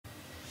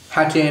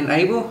how to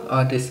enable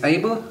or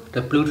disable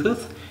the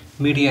Bluetooth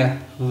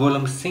media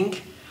volume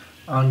sync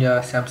on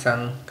your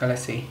Samsung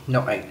Galaxy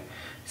Note 8.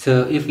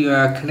 So if you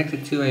are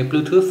connected to a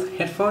Bluetooth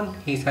headphone,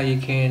 here's how you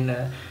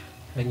can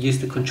use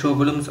the control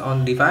volumes on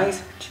the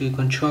device to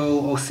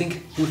control or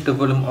sync with the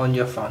volume on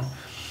your phone.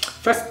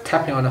 First,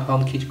 tapping on the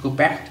home key to go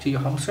back to your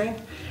home screen,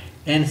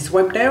 and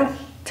swipe down,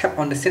 tap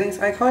on the settings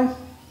icon,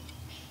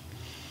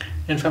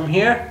 and from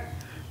here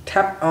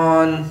tap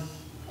on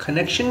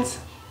connections,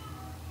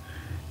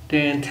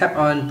 then tap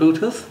on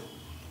Bluetooth,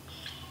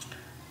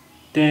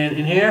 then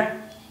in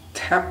here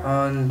tap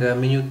on the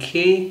menu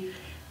key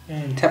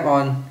and tap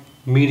on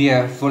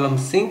media volume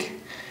sync.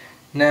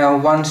 Now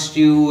once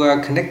you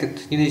are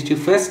connected, you need to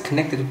first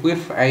connect it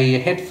with a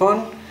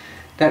headphone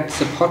that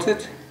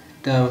supported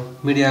the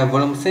media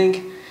volume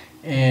sync,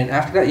 and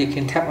after that you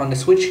can tap on the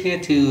switch here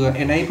to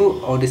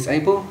enable or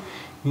disable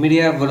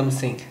media volume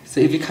sync. So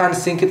if you can't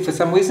sync it for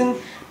some reason,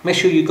 make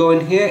sure you go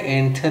in here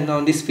and turn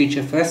on this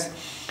feature first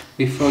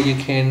before you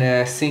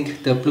can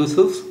sync the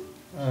Bluetooth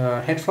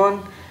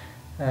headphone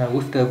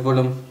with the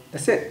volume.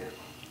 That's it.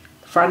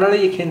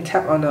 Finally, you can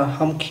tap on the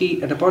home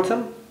key at the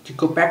bottom to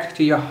go back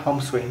to your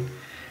home screen.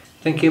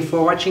 Thank you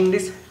for watching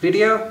this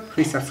video.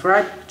 Please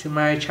subscribe to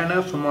my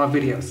channel for more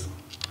videos.